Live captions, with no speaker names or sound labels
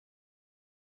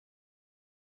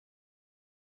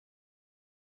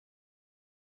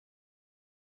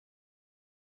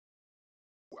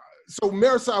So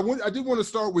Mehrsa, I did want to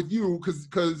start with you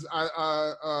because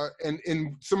and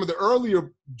in some of the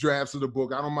earlier drafts of the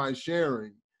book, I don't mind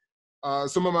sharing.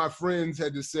 Some of my friends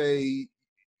had to say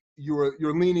you're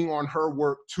leaning on her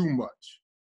work too much,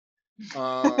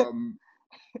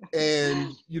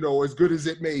 and as good as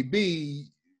it may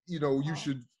be, you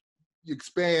should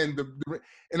expand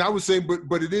and I was saying,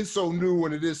 but it is so new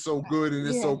and it is so good and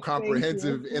it's so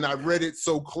comprehensive, and I read it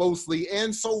so closely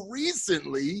and so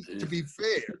recently, to be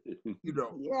fair,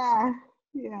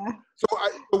 Yeah. So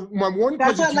my one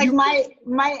That's question what, like,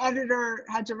 my editor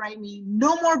had to write me,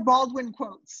 no more Baldwin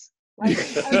quotes. Like,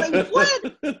 I was like,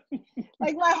 what?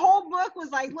 Like, my whole book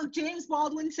was like, look, James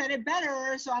Baldwin said it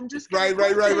better, so I'm just gonna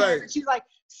right. And she's like,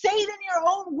 say it in your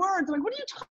own words. I'm like, what are you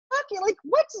talking? Like,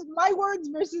 what's my words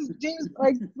versus James?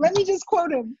 Like, let me just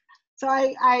quote him. So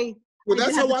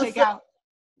that's how I felt.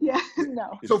 Yeah,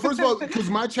 no. So first of all, because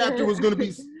my chapter was going to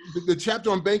be, the chapter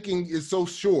on banking is so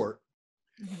short,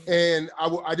 and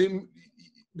I didn't,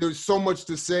 there's so much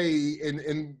to say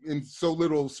in so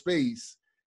little space.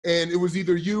 And it was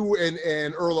either you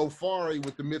and Earl O'Farrill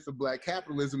with The Myth of Black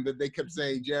Capitalism that they kept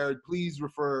saying, Jared, please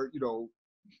refer,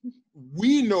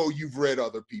 we know you've read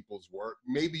other people's work.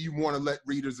 Maybe you want to let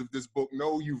readers of this book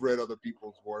know you've read other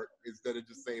people's work instead of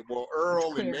just saying, well,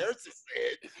 Earl and Mehrsa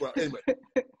said. Well, anyway.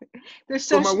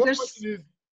 So my one question is,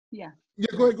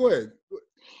 go ahead.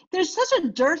 There's such a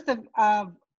dearth of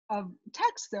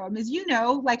text, though. I mean, as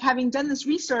like, having done this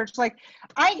research, like,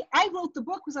 I wrote the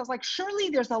book because I was like, surely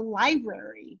there's a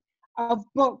library of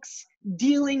books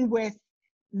dealing with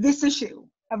this issue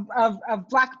of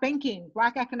Black banking,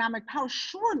 Black economic power,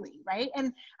 surely, right?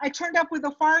 And I turned up with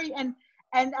O'Farrill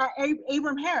and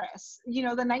Abram Harris, the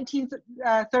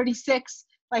 1936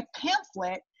 like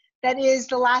pamphlet that is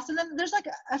the last, and then there's like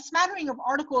a smattering of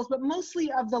articles, but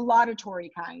mostly of the laudatory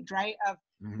kind, right? Of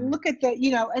look at the,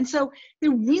 and so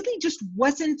there really just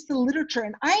wasn't the literature,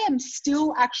 and I am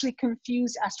still actually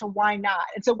confused as to why not.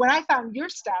 And so when I found your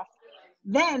stuff,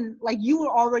 then, like, you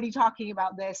were already talking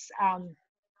about this, and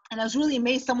I was really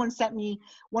amazed. Someone sent me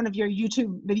one of your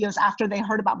YouTube videos after they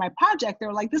heard about my project. They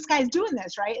were like, this guy's doing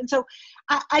this, right? And so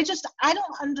I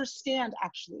don't understand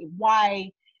actually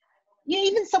why,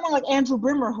 even someone like Andrew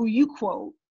Brimmer, who you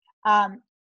quote,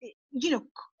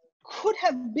 could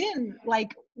have been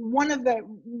like one of the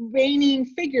reigning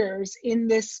figures in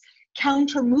this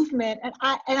counter movement. And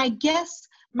I guess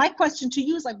my question to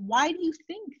you is, like, why do you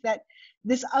think that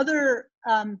this other,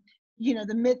 the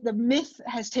myth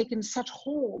has taken such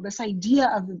hold, this idea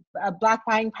of Black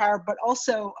buying power, but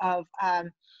also of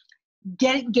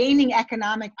gaining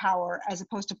economic power as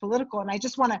opposed to political? And I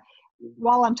just want to,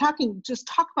 while I'm talking, just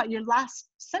talk about your last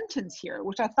sentence here,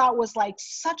 which I thought was like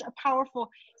such a powerful,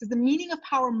 says the meaning of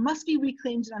power must be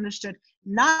reclaimed and understood,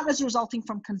 not as resulting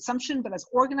from consumption, but as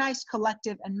organized,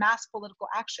 collective, and mass political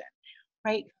action,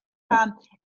 right? And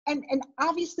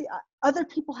obviously other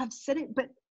people have said it, but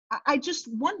I just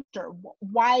wonder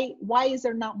why is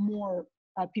there not more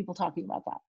people talking about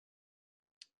that?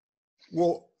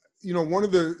 Well, one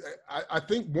of the, I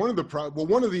think one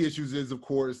of the issues is, of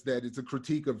course, that it's a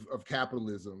critique of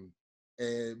capitalism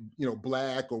and,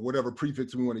 Black or whatever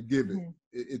prefix we want to give it.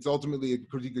 It's ultimately a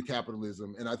critique of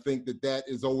capitalism. And I think that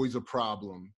is always a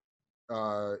problem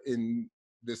in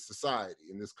this society,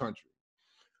 in this country.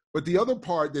 But the other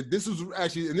part that this is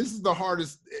actually, and this is the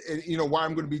hardest, and why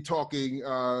I'm going to be talking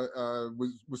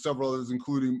with several others,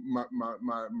 including my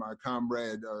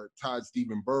comrade Todd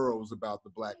Stephen Burrows, about the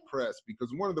Black press,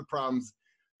 because one of the problems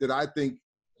that I think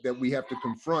that we have to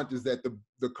confront is that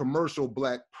the commercial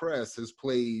Black press has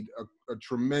played a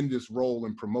tremendous role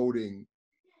in promoting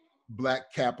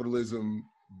Black capitalism,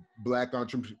 Black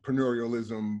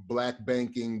entrepreneurialism, Black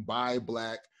banking, buy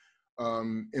Black,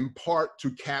 in part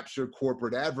to capture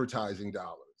corporate advertising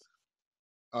dollars.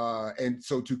 And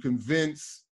so to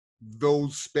convince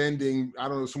those spending, I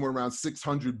don't know, somewhere around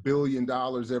 $600 billion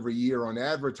every year on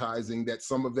advertising, that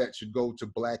some of that should go to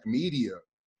Black media,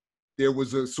 there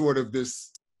was a sort of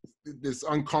this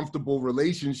uncomfortable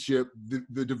relationship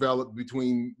that developed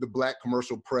between the Black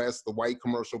commercial press, the white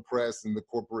commercial press, and the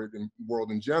corporate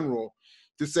world in general,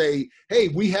 to say, hey,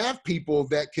 we have people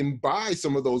that can buy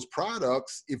some of those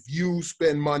products. If you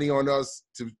spend money on us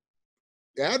to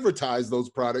advertise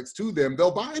those products to them, they'll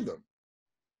buy them.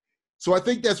 So I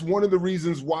think that's one of the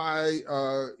reasons why,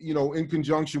 in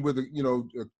conjunction with,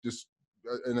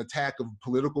 an attack of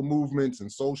political movements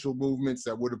and social movements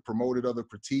that would have promoted other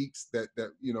critiques, I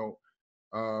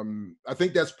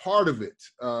think that's part of it,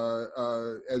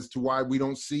 as to why we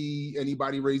don't see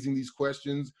anybody raising these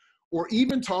questions, or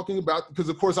even talking about, because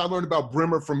of course I learned about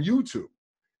Brimmer from YouTube.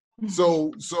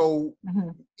 So Mm-hmm.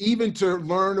 even to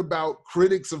learn about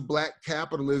critics of Black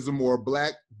capitalism or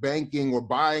Black banking or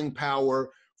buying power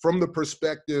from the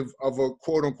perspective of a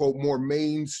quote unquote more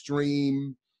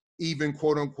mainstream, even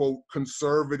quote unquote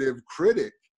conservative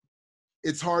critic,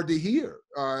 it's hard to hear.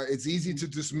 It's easy to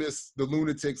dismiss the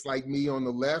lunatics like me on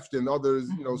the left and others,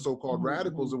 you know, so-called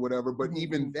radicals or whatever. But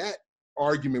even that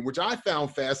argument, which I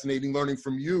found fascinating, learning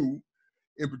from you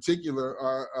in particular,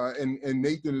 and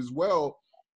Nathan as well,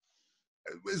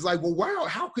 is like, well, wow,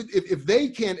 how could, if they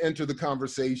can't enter the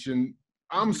conversation,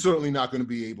 I'm certainly not going to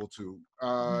be able to.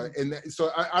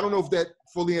 So I don't know if that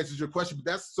fully answers your question,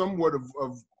 but that's somewhat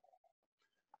of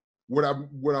what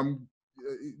I'm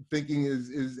thinking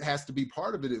is has to be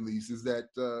part of it, at least, is that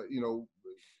you know,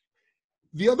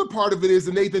 the other part of it is,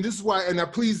 and Nathan, this is why, and I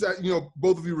please, you know,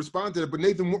 both of you respond to it, but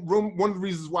Nathan, one of the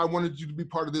reasons why I wanted you to be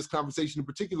part of this conversation in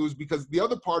particular is because the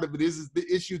other part of it is the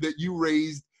issue that you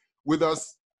raised with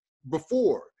us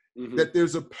before, that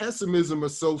there's a pessimism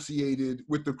associated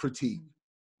with the critique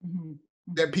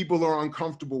that people are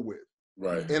uncomfortable with.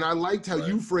 Right. And I liked how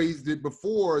you phrased it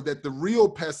before, that the real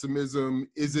pessimism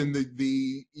is in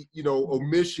the you know,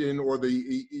 omission or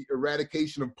the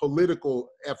eradication of political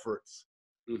efforts,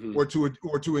 or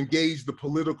to engage the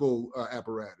political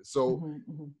apparatus. So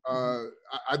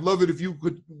I'd love it if you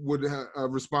would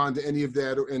respond to any of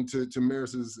that, and to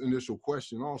Mehrsa's initial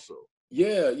question also.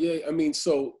 Yeah. I mean,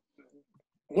 so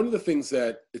one of the things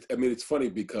that, I mean, it's funny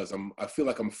because I feel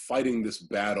like I'm fighting this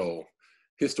battle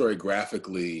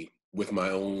historiographically with my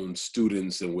own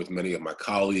students and with many of my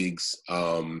colleagues,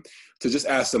 to just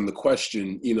ask them the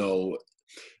question, you know,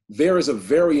 there is a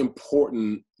very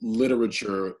important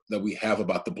literature that we have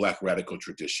about the Black radical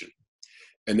tradition.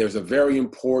 And there's a very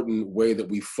important way that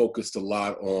we focused a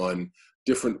lot on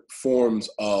different forms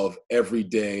of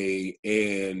everyday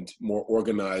and more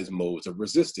organized modes of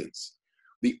resistance.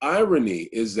 The irony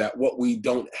is that what we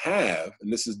don't have,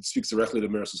 and this speaks directly to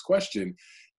Mehrsa's question,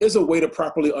 is a way to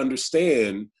properly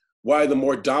understand why the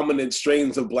more dominant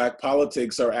strains of Black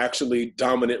politics are actually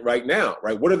dominant right now,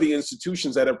 right? What are the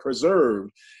institutions that have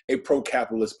preserved a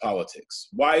pro-capitalist politics?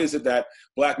 Why is it that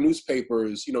Black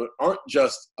newspapers, you know, aren't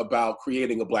just about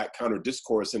creating a Black counter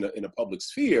discourse in a public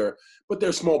sphere, but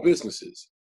they're small businesses?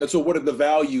 And so what are the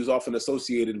values often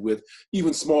associated with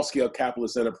even small-scale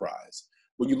capitalist enterprise?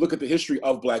 When you look at the history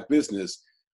of Black business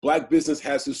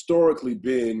has historically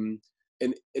been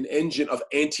an engine of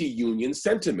anti-union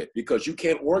sentiment, because you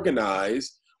can't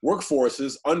organize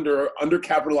workforces under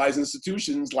capitalized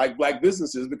institutions like Black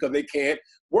businesses because they can't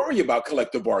worry about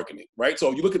collective bargaining, right?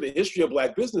 So you look at the history of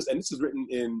Black business, and this is written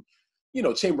in, you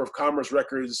know, Chamber of Commerce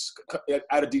records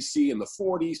out of DC in the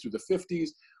 40s through the 50s.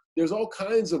 There's all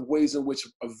kinds of ways in which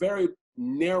a very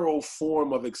narrow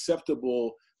form of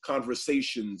acceptable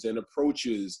conversations and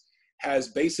approaches has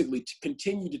basically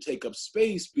continued to take up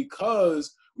space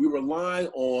because we rely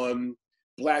on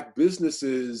Black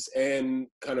businesses and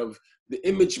kind of the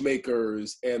image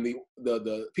makers and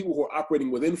the people who are operating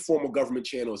within formal government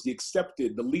channels, the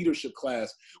accepted, the leadership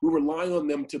class. We rely on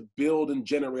them to build and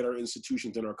generate our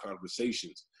institutions and our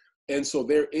conversations. And so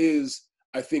there is,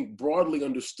 I think, broadly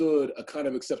understood a kind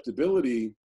of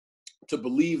acceptability to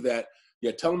believe that,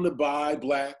 yeah, tell them to buy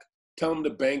Black, tell them to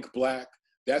bank Black.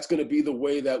 That's going to be the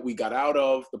way that we got out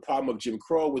of the problem of Jim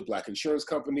Crow with Black insurance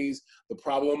companies, the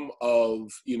problem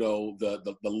of, you know,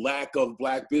 the lack of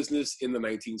Black business in the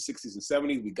 1960s and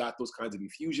 70s. We got those kinds of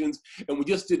infusions, and we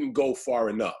just didn't go far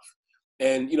enough.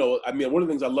 And, you know, I mean, one of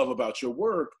the things I love about your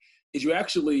work is you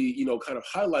actually, you know, kind of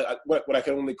highlight what I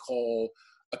can only call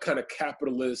a kind of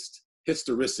capitalist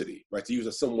historicity, right? To use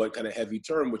a somewhat kind of heavy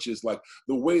term, which is like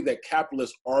the way that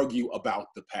capitalists argue about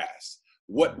the past.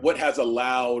 What has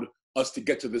allowed us to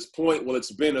get to this point? Well,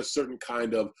 it's been a certain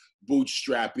kind of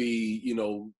bootstrappy, you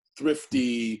know,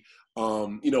 thrifty,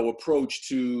 you know, approach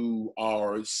to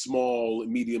our small,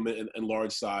 medium, and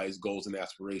large size goals and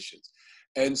aspirations.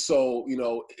 And so, you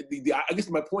know, I guess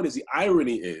my point is, the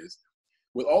irony is,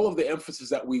 with all of the emphasis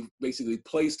that we've basically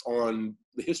placed on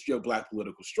the history of Black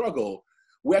political struggle,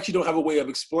 we actually don't have a way of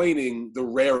explaining the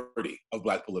rarity of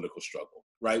Black political struggle,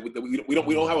 right? We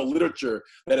don't have a literature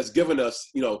that has given us,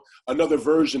 you know, another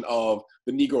version of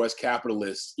the Negro as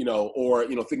capitalist, you know, or,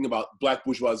 you know, thinking about Black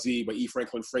Bourgeoisie by E.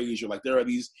 Franklin Frazier. Like, there are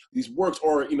these works,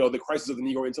 or, you know, The Crisis of the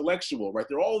Negro Intellectual, right?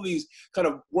 There are all these kind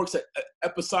of works that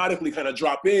episodically kind of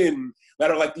drop in that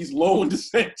are like these lone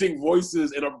dissenting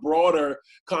voices in a broader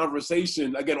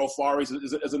conversation. Again, O'Farri's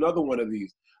is another one of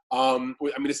these. I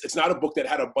mean, it's not a book that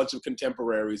had a bunch of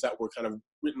contemporaries that were kind of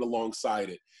written alongside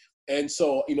it. And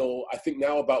so, you know, I think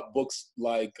now about books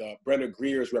like Brenna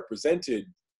Greer's Represented,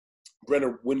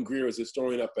 Brenna Wynne-Greer is a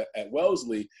historian up at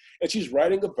Wellesley, and she's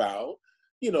writing about,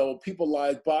 you know, people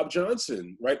like Bob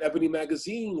Johnson, right? Ebony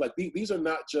Magazine, like these are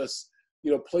not just,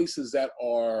 you know, places that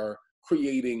are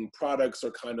creating products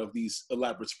or kind of these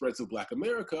elaborate spreads of Black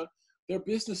America. They're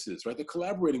businesses, right? They're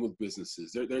collaborating with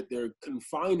businesses. They're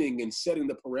confining and setting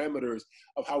the parameters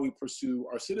of how we pursue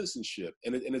our citizenship.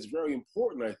 And it's very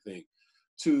important, I think,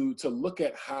 to look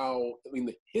at how, I mean,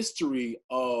 the history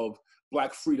of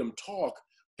Black freedom talk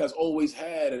has always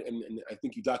had, and I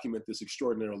think you document this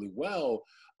extraordinarily well,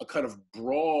 a kind of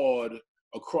broad,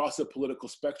 across the political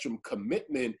spectrum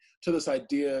commitment to this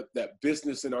idea that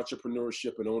business and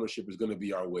entrepreneurship and ownership is going to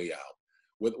be our way out,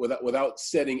 without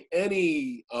setting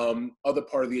any other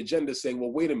part of the agenda saying,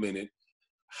 well, wait a minute,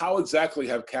 how exactly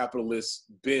have capitalists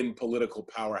been political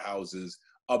powerhouses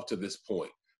up to this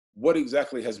point? What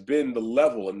exactly has been the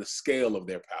level and the scale of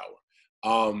their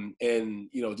power? And,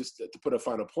 you know, just to put a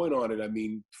final point on it, I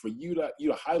mean, for you to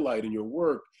highlight in your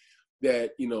work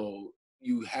that, you know,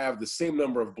 you have the same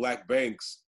number of Black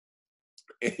banks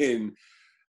in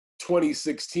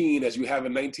 2016 as you have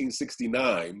in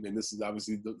 1969, and this is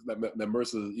obviously that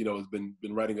Mehrsa, you know, has been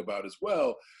writing about as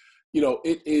well. You know,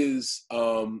 it is,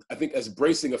 I think, as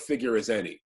bracing a figure as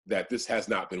any that this has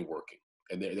not been working,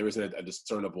 and there isn't a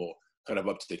discernible kind of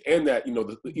uptick, and that, you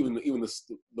know, even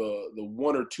the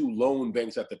one or two lone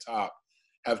banks at the top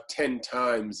have 10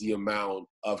 times the amount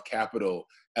of capital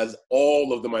as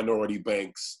all of the minority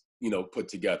banks, you know, put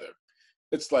together.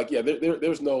 It's like, yeah,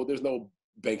 there's no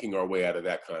banking our way out of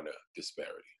that kind of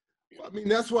disparity. You know? I mean,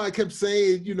 that's why I kept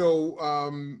saying, you know,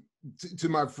 to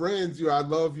my friends, you know, I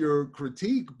love your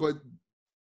critique, but,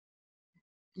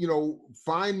 you know,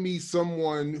 find me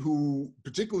someone who,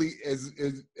 particularly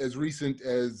as recent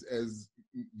as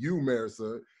you,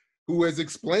 Mehrsa, who has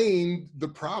explained the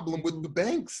problem with the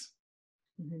banks.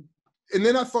 Mm-hmm. And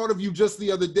then I thought of you just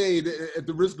the other day, at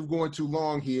the risk of going too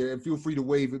long here, and feel free to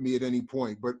wave at me at any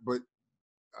point, but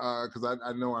because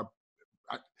I know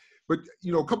but,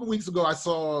 you know, a couple weeks ago, I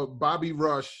saw Bobby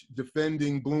Rush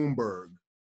defending Bloomberg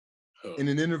in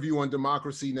an interview on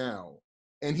Democracy Now!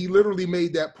 And he literally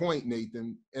made that point,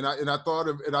 Nathan. And I thought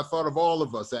of all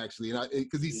of us, actually,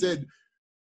 because he said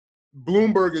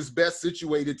Bloomberg is best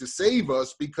situated to save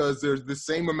us because there's the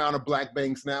same amount of Black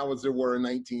banks now as there were in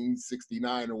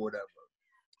 1969 or whatever.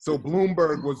 So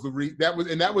Bloomberg was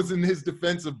that was in his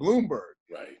defense of Bloomberg.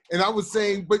 Right. And I was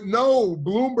saying, but no,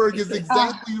 Bloomberg is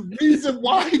exactly the reason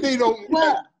why they don't.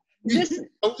 Well,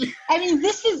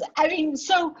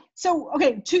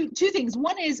 okay, two things.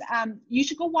 One is you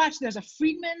should go watch, there's a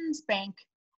Freedmen's Bank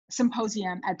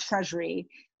symposium at Treasury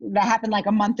that happened like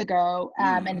a month ago,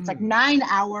 and it's like 9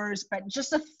 hours, but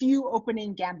just a few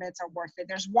opening gambits are worth it.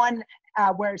 There's one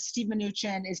where Steve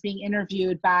Mnuchin is being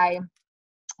interviewed by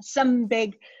some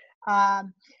big,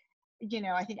 you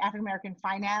know, I think African-American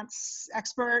finance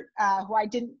expert who I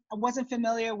wasn't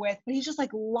familiar with, but he's just like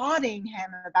lauding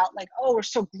him about like, oh, we're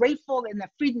so grateful, and the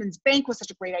Freedmen's Bank was such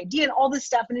a great idea and all this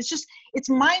stuff. And it's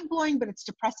mind-blowing, but it's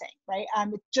depressing, right?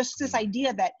 It's just this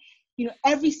idea that, you know,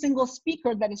 every single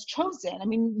speaker that is chosen, I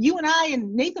mean, you and I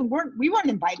and Nathan weren't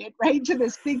invited, right, to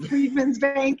this big Freedmen's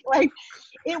Bank. Like,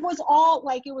 it was all,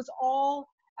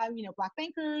 you know, Black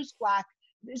bankers, Black,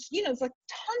 you know, it's like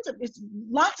it's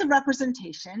lots of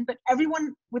representation, but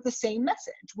everyone with the same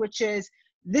message, which is,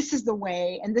 this is the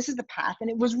way and this is the path. And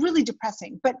it was really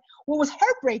depressing. But what was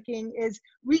heartbreaking is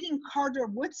reading Carter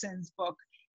Woodson's book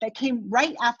that came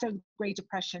right after the Great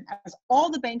Depression, as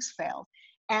all the banks failed.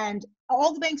 And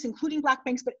all the banks, including Black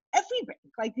banks, but every bank,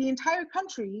 like the entire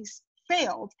country's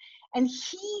failed. And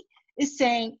he is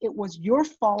saying it was your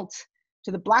fault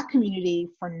to the Black community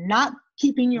for not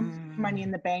keeping your money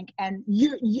in the bank. And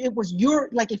it was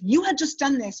like, if you had just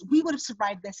done this, we would have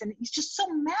survived this. And he's just so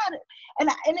mad. And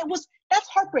that's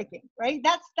heartbreaking, right?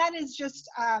 That is just,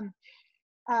 and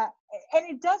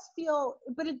it does feel,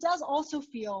 but it does also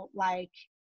feel like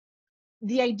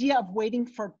the idea of waiting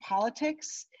for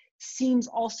politics seems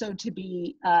also to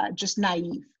be just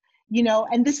naive, you know?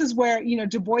 And this is where, you know,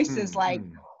 Du Bois is like,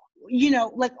 you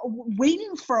know, like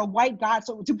waiting for a white God.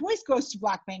 So Du Bois goes to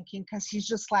Black banking because he's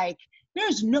just like,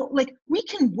 there's no, like, we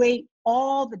can wait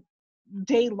all the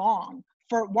day long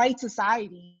for white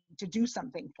society to do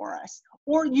something for us,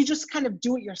 or you just kind of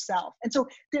do it yourself. And so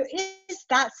there is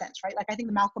that sense, right? Like, I think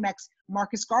the Malcolm X,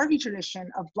 Marcus Garvey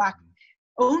tradition of Black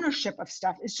ownership of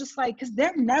stuff is just like, because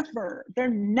they're never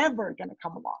going to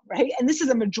come along, right? And this is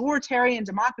a majoritarian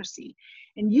democracy,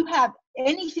 and you have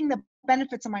anything that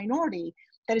benefits a minority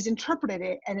that is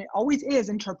interpreted, and it always is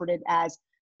interpreted as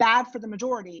bad for the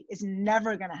majority, is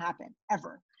never going to happen,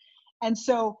 ever. And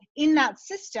so in that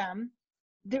system,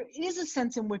 there is a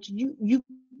sense in which you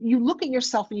look at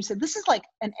yourself and you say, this is like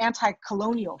an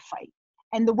anti-colonial fight.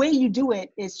 And the way you do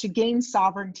it is to gain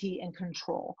sovereignty and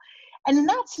control. And in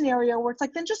that scenario where it's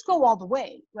like, then just go all the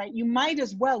way, right? You might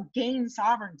as well gain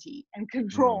sovereignty and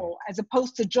control as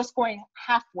opposed to just going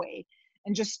halfway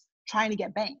and just trying to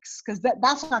get banks, because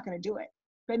that's not going to do it.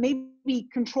 But maybe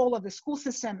control of the school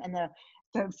system and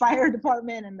the fire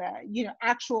department and the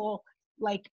actual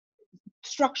like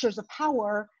structures of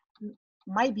power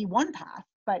might be one path,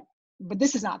 but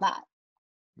this is not that.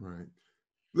 Right.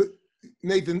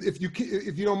 Nathan, if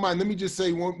you don't mind, let me just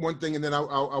say one thing, and then I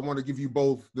want to give you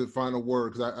both the final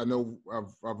word, because I know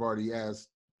I've already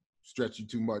stretched you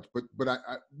too much, but I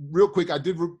real quick, I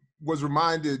was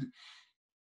reminded,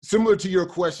 similar to your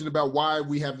question about why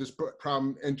we have this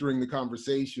problem entering the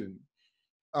conversation.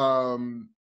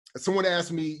 Someone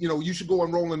asked me, you should go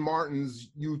on Roland Martin's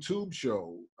YouTube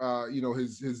show,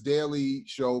 his daily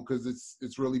show, because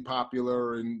it's really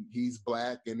popular and he's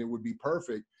Black and it would be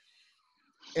perfect.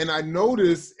 And I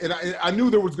noticed, and I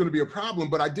knew there was going to be a problem,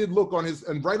 but I did look on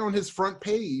right on his front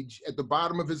page, at the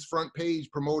bottom of his front page,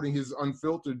 promoting his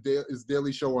his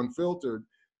daily show Unfiltered,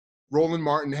 Roland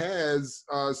Martin has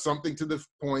something to the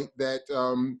point that,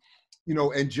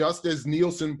 and just as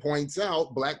Nielsen points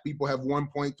out, Black people have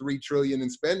 1.3 trillion in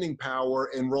spending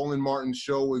power, and Roland Martin's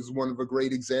show is one of a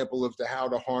great example of how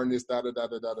to harness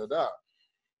da-da-da-da-da-da-da.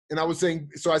 And I was saying,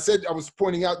 so I was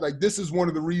pointing out, like, this is one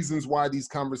of the reasons why these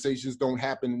conversations don't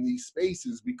happen in these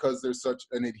spaces, because there's such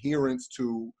an adherence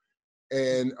to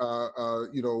and,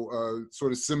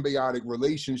 sort of symbiotic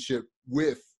relationship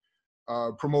with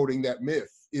promoting that myth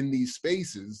in these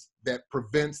spaces that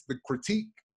prevents the critique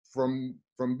from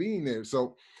being there.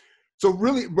 So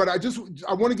really, but I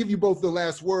want to give you both the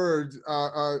last word.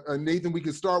 Nathan, we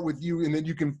can start with you, and then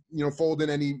you can, fold in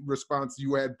any response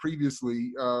you had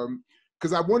previously.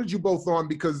 Because I wanted you both on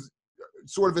because,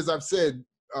 sort of as I've said,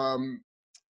 I'm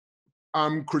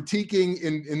critiquing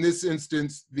in this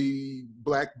instance the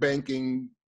Black banking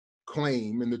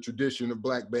claim and the tradition of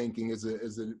Black banking as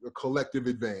a collective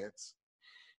advance.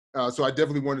 So I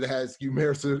definitely wanted to ask you,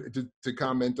 Mehrsa, to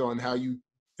comment on how you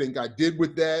think I did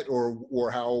with that, or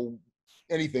how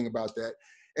anything about that.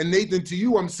 And Nathan, to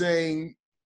you, I'm saying,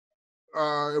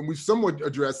 and we've somewhat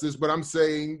addressed this, but I'm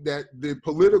saying that the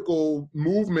political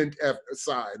movement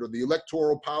side, or the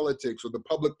electoral politics, or the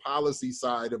public policy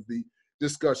side of the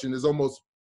discussion has almost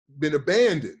been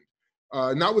abandoned,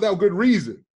 not without good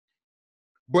reason,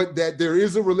 but that there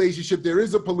is a relationship, there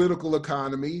is a political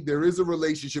economy, there is a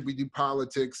relationship between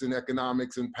politics and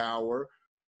economics and power.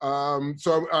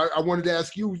 So I wanted to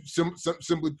ask you,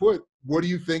 simply put, what do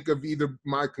you think of either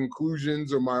my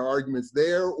conclusions or my arguments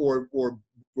there, or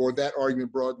that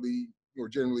argument broadly or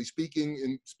generally speaking,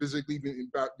 and specifically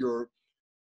about your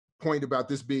point about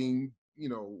this being,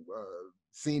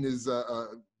 seen as a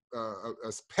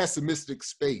pessimistic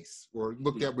space, or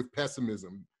looked at with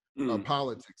pessimism,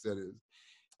 politics, that is.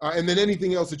 And then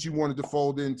anything else that you wanted to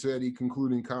fold into any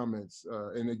concluding comments.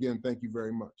 And again, thank you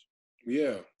very much.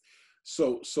 Yeah.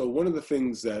 So one of the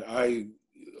things that I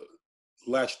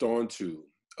latched onto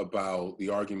about the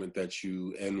argument that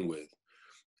you end with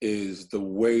is the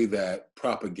way that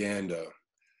propaganda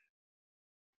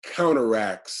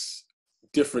counteracts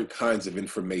different kinds of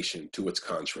information to its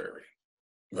contrary,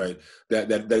 right?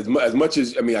 That as much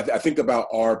as, I think about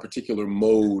our particular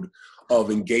mode of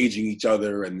engaging each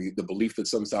other, and the belief that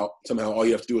somehow all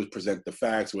you have to do is present the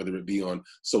facts, whether it be on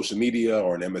social media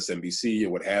or on MSNBC or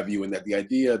what have you, and that the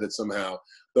idea that somehow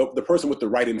the person with the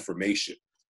right information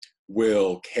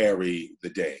will carry the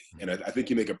day. And I think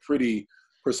you make a pretty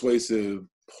persuasive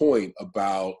point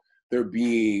about there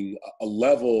being a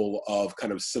level of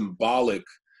kind of symbolic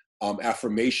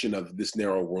affirmation of this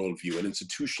narrow worldview, an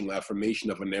institutional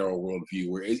affirmation of a narrow worldview,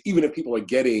 where even if people are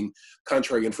getting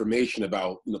contrary information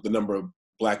about the number of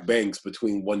Black banks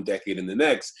between one decade and the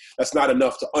next, that's not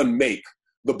enough to unmake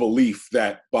the belief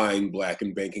that buying Black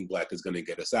and banking Black is going to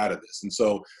get us out of this. And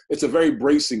so it's a very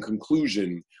bracing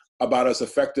conclusion about us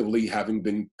effectively having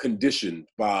been conditioned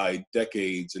by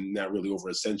decades, and now really over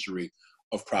a century,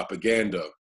 of propaganda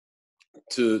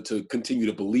to continue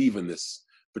to believe in this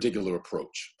particular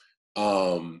approach.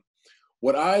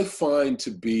 What I find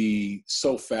to be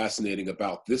so fascinating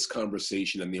about this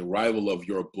conversation and the arrival of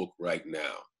your book right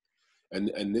now,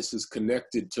 and this is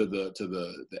connected to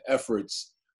the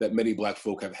efforts that many Black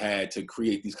folk have had to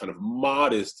create these kind of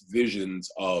modest visions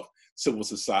of civil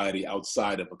society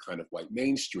outside of a kind of white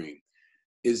mainstream,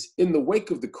 is in the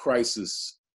wake of the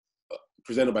crisis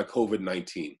presented by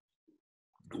COVID-19,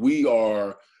 we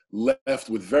are left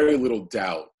with very little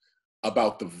doubt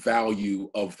about the value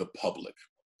of the public,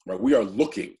 right? We are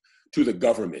looking to the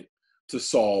government to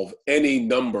solve any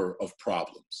number of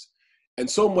problems. And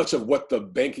so much of what the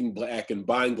banking black and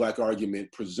buying black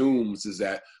argument presumes is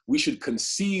that we should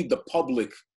concede the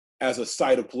public as a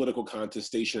site of political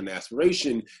contestation and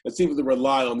aspiration, and seems to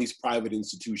rely on these private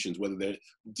institutions, whether they're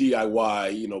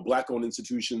DIY, black-owned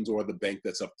institutions, or the bank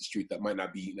that's up the street that might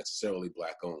not be necessarily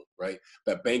black-owned, right?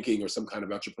 That banking or some kind of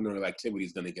entrepreneurial activity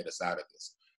is going to get us out of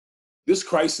this. This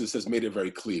crisis has made it very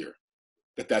clear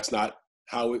that that's not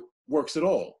how it works at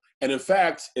all. And in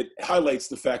fact, it highlights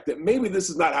the fact that maybe this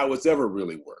is not how it's ever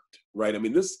really worked, right? I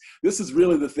mean, this is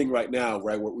really the thing right now,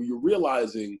 right, where you're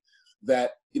realizing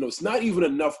that, it's not even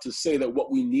enough to say that what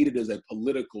we needed is a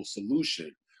political solution.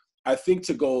 I think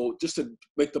just to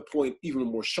make the point even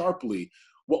more sharply,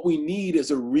 what we need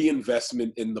is a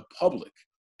reinvestment in the public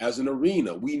as an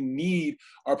arena. We need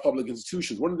our public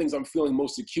institutions. One of the things I'm feeling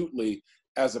most acutely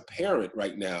as a parent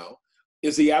right now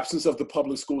is the absence of the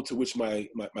public school to which my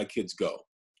kids go,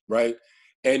 right?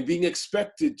 And being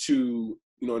expected to,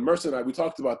 and Mehrsa and I, we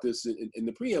talked about this in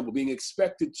the preamble, being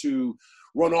expected to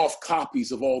run off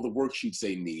copies of all the worksheets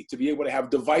they need, to be able to have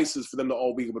devices for them to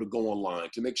all be able to go online,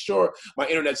 to make sure my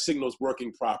internet signal is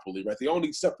working properly, right? They all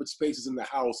need separate spaces in the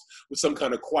house with some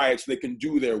kind of quiet so they can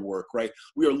do their work, right?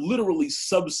 We are literally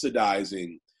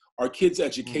subsidizing our kids'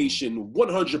 education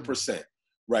 100%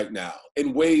 right now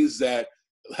in ways that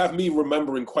have me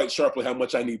remembering quite sharply how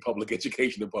much I need public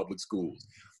education in public schools.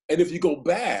 And if you go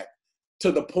back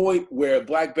to the point where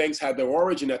black banks had their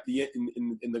origin at the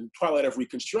in the twilight of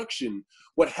Reconstruction,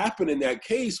 what happened in that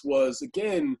case was,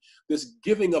 again, this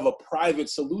giving of a private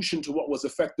solution to what was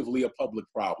effectively a public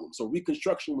problem. So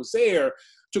Reconstruction was there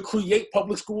to create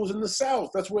public schools in the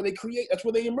South. That's where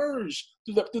they emerged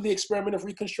through the experiment of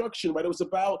Reconstruction, right? It was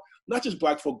about not just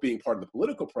black folk being part of the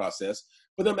political process,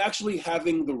 but them actually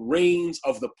having the reins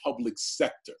of the public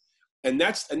sector. And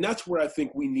that's where I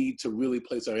think we need to really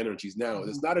place our energies now.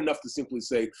 It's not enough to simply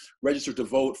say, register to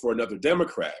vote for another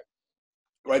Democrat,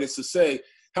 right? It's to say,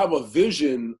 have a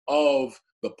vision of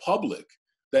the public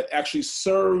that actually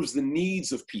serves the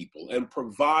needs of people and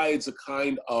provides a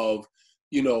kind of,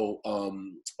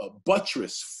 a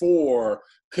buttress for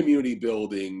community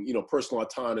building, personal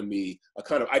autonomy, a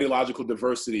kind of ideological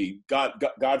diversity,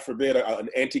 God forbid, an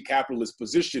anti-capitalist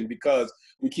position, because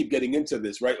we keep getting into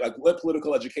this, right? Like, let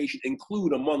political education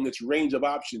include among its range of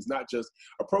options, not just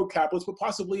a pro-capitalist, but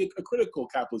possibly a critical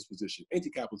capitalist position,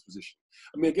 anti-capitalist position.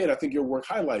 I mean, again, I think your work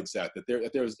highlights that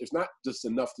there's not just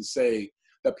enough to say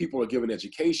that people are given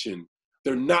education,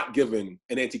 they're not given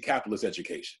an anti-capitalist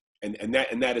education. And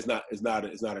that is not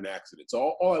an accident.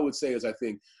 So all I would say is, I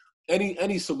think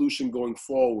any solution going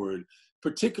forward,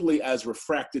 particularly as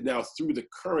refracted now through the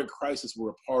current crisis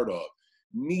we're a part of,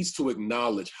 needs to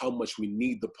acknowledge how much we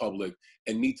need the public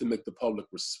and need to make the public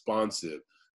responsive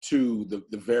to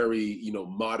the very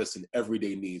modest and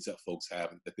everyday needs that folks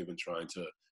have that they've been trying to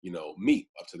meet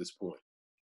up to this point.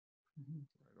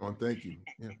 Thank you.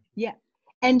 Yeah.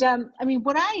 And I mean,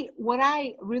 what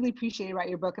I really appreciate about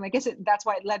your book, and I guess that's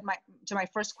why it led to my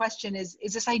first question, is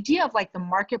this idea of like the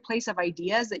marketplace of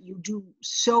ideas that you do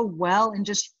so well, and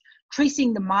just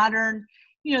tracing the modern,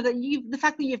 the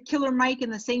fact that you have Killer Mike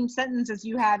in the same sentence as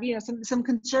you have, some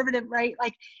conservative, right?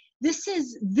 Like this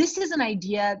is an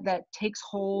idea that takes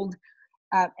hold,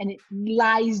 and it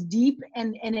lies deep,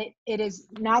 and it is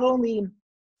not only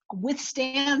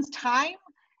withstands time.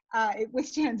 It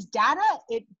withstands data.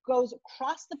 It goes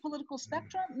across the political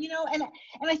spectrum, and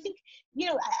I think,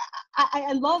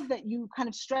 I love that you kind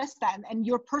of stress that and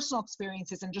your personal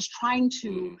experiences and just trying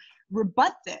to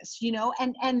rebut this,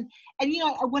 and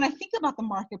when I think about the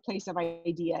marketplace of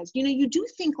ideas, you do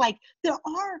think like there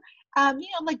are,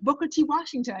 like Booker T.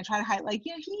 Washington, I try to highlight,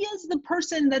 he is the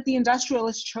person that the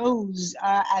industrialists chose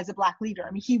as a Black leader.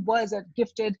 I mean, he was a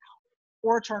gifted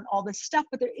orator and all this stuff,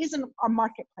 but there isn't a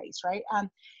marketplace, right?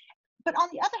 But on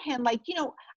the other hand,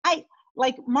 I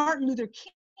like Martin Luther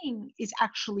King is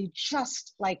actually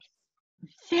just like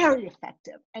very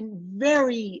effective and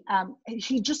very,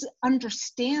 he just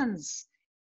understands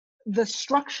the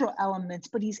structural elements,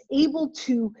 but he's able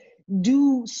to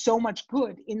do so much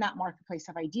good in that marketplace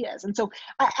of ideas. And so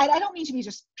I don't mean to be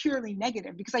just purely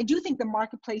negative, because I do think the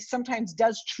marketplace sometimes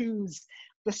does choose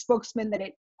the spokesman that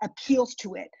it appeals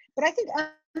to it. But I think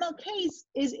MLK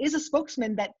is a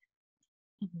spokesman that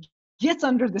gets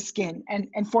under the skin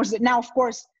and forces it. Now, of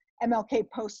course, MLK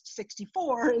post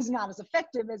 64 is not as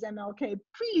effective as MLK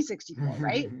pre 64,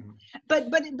 right? but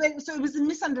so it was a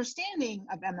misunderstanding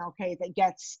of MLK that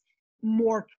gets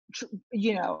more,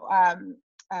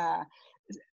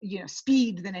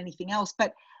 speed than anything else.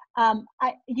 But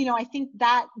I think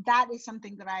that is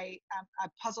something that I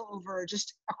puzzle over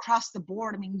just across the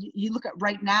board. I mean, you look at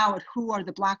right now at who are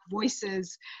the Black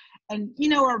voices, and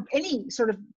or any sort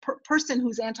of person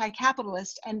who's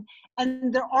anti-capitalist, and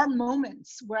there are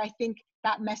moments where I think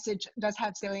that message does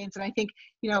have salience, and I think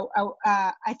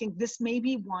I think this may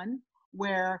be one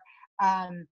where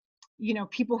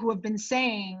people who have been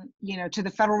saying to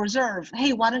the Federal Reserve,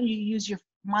 hey, why don't you use your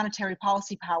monetary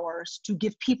policy powers to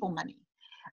give people money?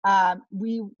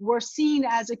 We were seen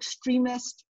as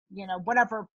extremist,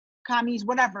 whatever, commies,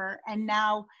 whatever, and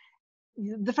now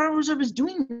the Federal Reserve is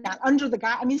doing that under the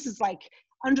guise. I mean, this is like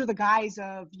under the guise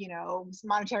of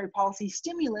monetary policy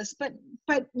stimulus, but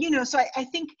so I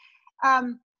think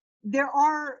there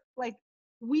are like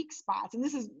weak spots, and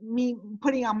this is me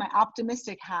putting on my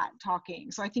optimistic hat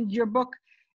talking. So I think your book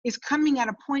is coming at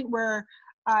a point where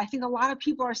I think a lot of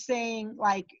people are saying,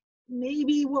 like,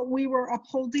 maybe what we were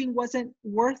upholding wasn't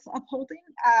worth upholding.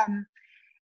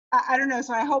 I don't know.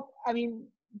 So I hope,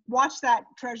 watch that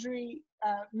Treasury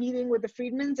meeting with the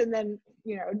Friedmans, and then,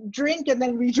 drink and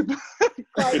then read your book.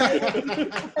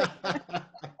 I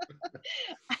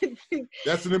think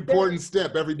that's an important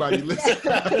step, everybody.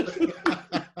 Listen.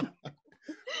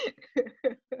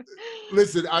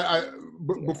 Listen,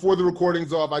 before the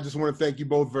recording's off, I just want to thank you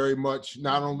both very much,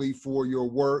 not only for your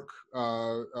work,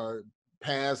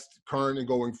 past, current, and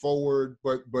going forward,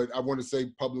 but I want to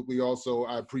say publicly also,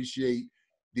 I appreciate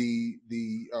the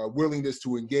willingness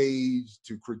to engage,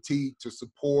 to critique, to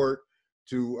support,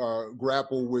 to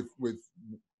grapple with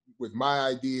my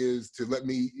ideas, to let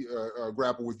me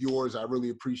grapple with yours. I really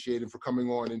appreciate it, for coming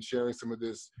on and sharing some of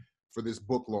this for this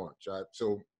book launch.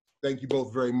 So thank you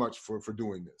both very much for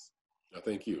doing this.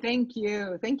 Thank you. Thank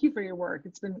you. Thank you for your work.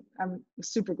 It's been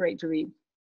super great to read.